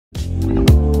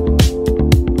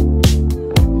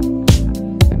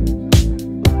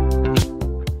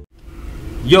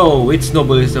Yo, it's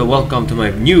Nobelista. Welcome to my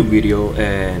new video,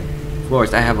 and of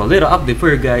course I have a little update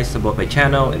for you guys about my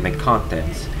channel and my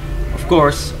contents. Of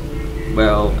course,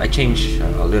 well, I changed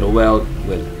a little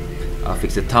with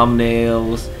fix the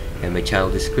thumbnails and my channel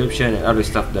description and other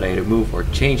stuff that I removed or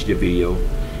changed the video.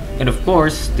 And of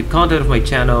course, the content of my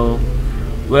channel,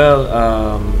 well,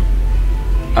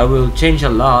 I will change a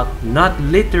lot, not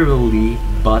literally,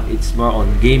 but it's more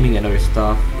on gaming and other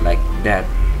stuff like that.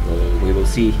 We will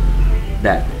see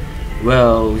that.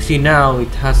 Well, see, now it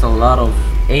has a lot of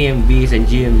AMVs and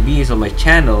GMVs on my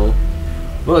channel.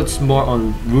 Well, it's more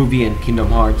on Ruby and Kingdom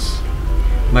Hearts.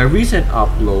 My recent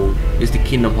upload is the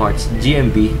Kingdom Hearts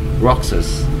GMV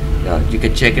Roxas. You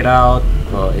can check it out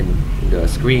in the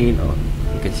screen, or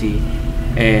you can see,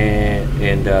 and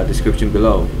in the description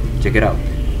below. Check it out.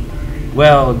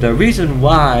 Well, the reason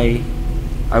why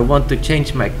I want to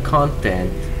change my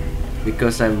content,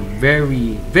 because I'm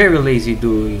very lazy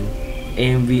doing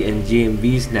AMV and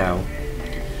GMVs now,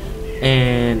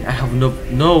 and I have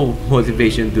no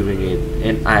motivation doing it,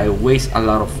 and I waste a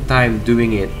lot of time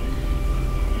doing it.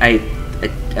 I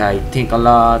think a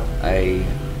lot.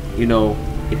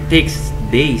 It takes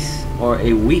days or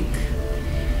a week,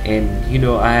 and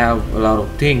I have a lot of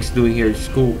things doing here at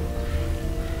school,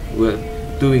 with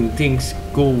doing things,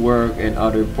 schoolwork and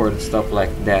other important stuff like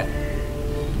that.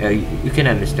 You can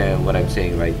understand what I'm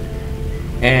saying, right?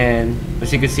 And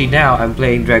as you can see now, I'm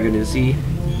playing Dragon and Sea,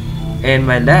 and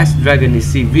my last Dragon and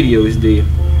Sea video is the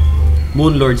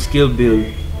Moonlord skill build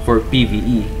for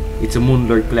PvE. It's a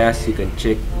Moonlord class. You can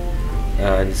check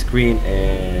on the screen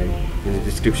and in the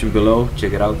description below.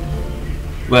 Check it out.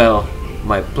 Well,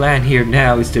 my plan here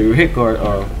now is to record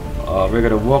a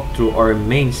regular walkthrough or a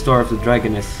main story of the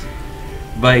Dragoness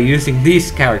by using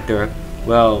this character.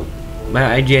 Well,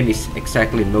 my IGN is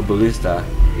exactly Nobelista.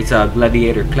 It's a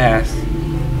gladiator class,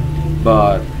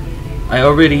 but I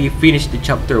already finished the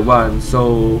chapter 1,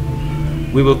 so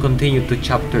we will continue to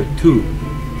chapter 2.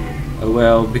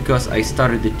 Well, because I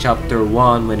started the chapter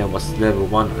 1 when I was level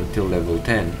 1 until level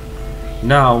 10.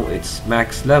 Now it's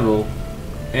max level,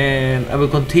 and I will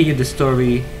continue the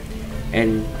story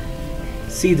and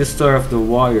see the story of the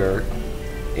warrior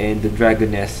and the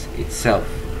Dragoness itself.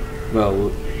 Well,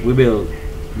 we will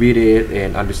read it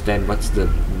and understand what's the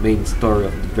main story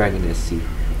of the Dragoness Sea.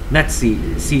 Not C.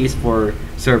 C is for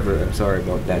server. I'm sorry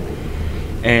about that.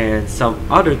 And some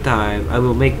other time I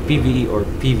will make PvE or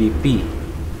PvP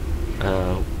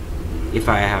if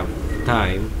I have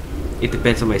time. It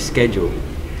depends on my schedule.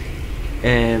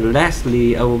 And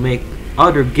lastly, I will make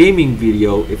other gaming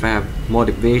video if I have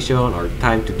motivation or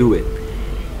time to do it.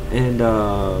 And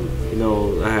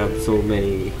I have so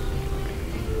many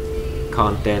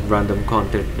content, random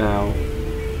content now,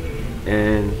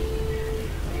 and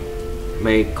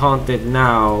my content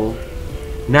now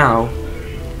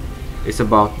is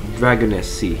about Dragoness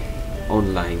Sea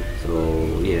online.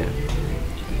 So yeah,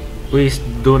 please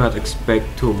do not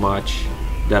expect too much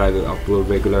that I will upload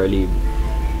regularly.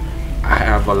 I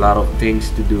have a lot of things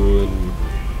to do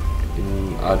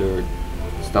in other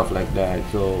stuff like that,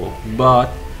 so but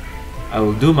I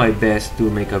will do my best to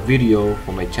make a video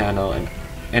for my channel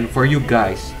and for you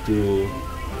guys to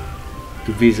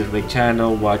visit my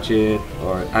channel, watch it,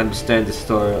 or understand the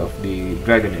story of the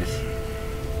Dragoness.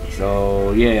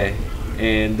 So yeah,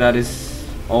 and that is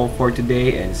all for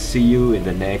today, and see you in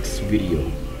the next video.